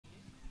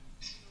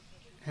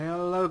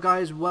Hello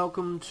guys,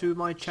 welcome to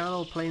my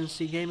channel,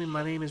 Play.n.Se.Gaming.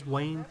 My name is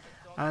Wayne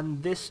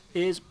and this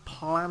is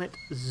Planet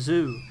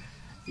Zoo.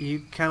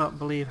 You cannot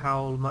believe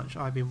how much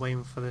I've been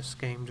waiting for this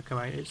game to come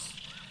out.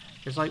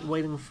 It's like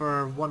waiting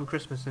for one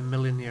Christmas in a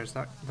million years.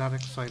 That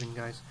exciting,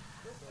 guys.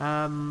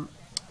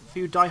 For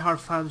you die-hard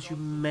fans, you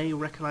may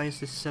recognise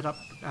this setup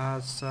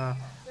as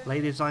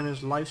Lady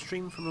Designer's live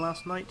stream from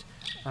last night.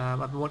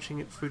 I've been watching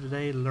it through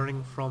today,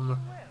 learning from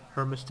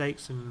her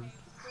mistakes and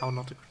how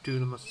not to do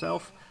them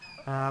myself.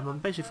 I'm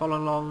basically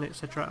following along,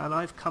 etc., and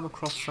I've come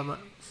across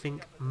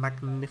something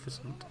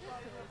magnificent.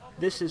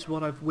 This is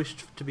what I've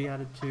wished to be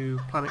added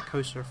to Planet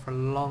Coaster for a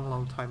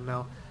long time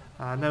now.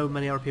 I know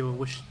many other people have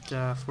wished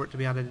for it to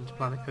be added into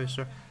Planet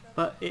Coaster,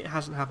 but it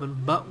hasn't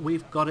happened. But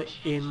we've got it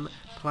in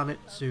Planet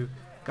Zoo.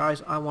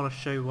 Guys, I want to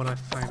show you what I've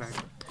found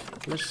out.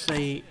 Let's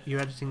say you're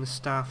editing the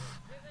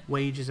staff,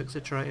 wages,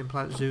 etc. in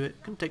Planet Zoo.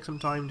 It can take some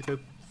time to go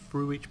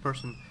through each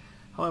person.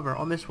 However,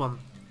 on this one,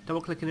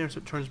 double click in here so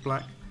it turns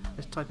black.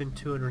 Let's type in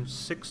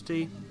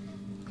 260,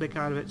 click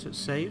out of it so it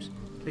saves,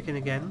 click in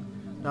again.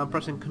 Now I'm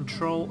pressing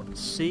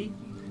Ctrl+C,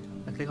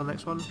 I click on the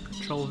next one,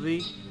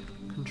 Ctrl+V,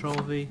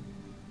 Ctrl+V,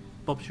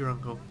 Bob's your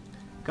uncle.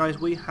 Guys,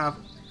 we have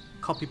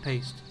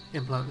copy-paste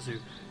in Planet Zoo.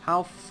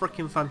 How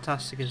freaking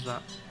fantastic is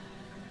that?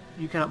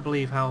 You cannot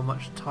believe how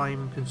much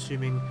time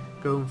consuming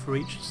going through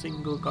each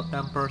single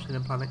goddamn person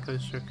in Planet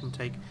Coaster can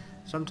take.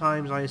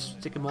 Sometimes I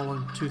stick them all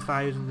on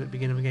 2000 at the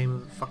beginning of a game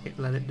and fuck it,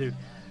 let it do.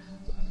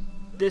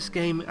 This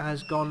game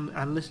has gone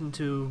and listened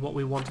to what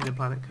we wanted in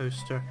Planet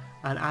Coaster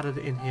and added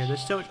it in here.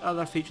 There's so much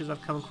other features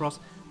I've come across,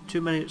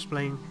 too many to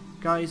explain.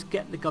 Guys,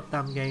 get the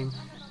goddamn game.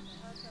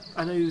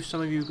 I know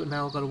some of you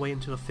now got to wait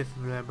until the 5th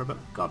of November,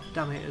 but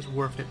goddamn it is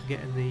worth it to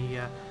get in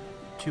the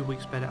 2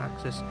 weeks beta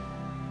access.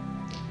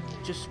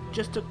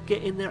 Just to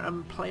get in there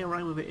and play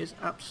around with it is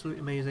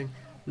absolutely amazing.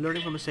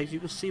 Learning from mistakes,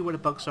 you can see where the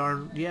bugs are,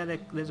 and yeah,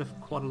 there's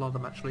quite a lot of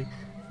them actually.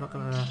 I'm not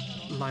going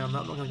to lie on that,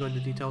 I'm not going to go into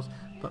details,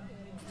 but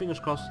fingers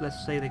crossed,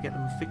 let's say they get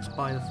them fixed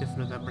by the 5th of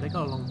November. They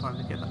got a long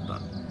time to get that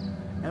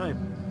done. Anyway,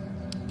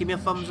 give me a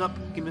thumbs up,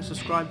 give me a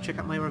subscribe, check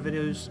out my other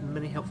videos,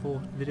 many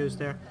helpful videos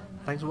there.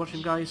 Thanks for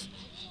watching guys,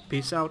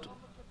 peace out.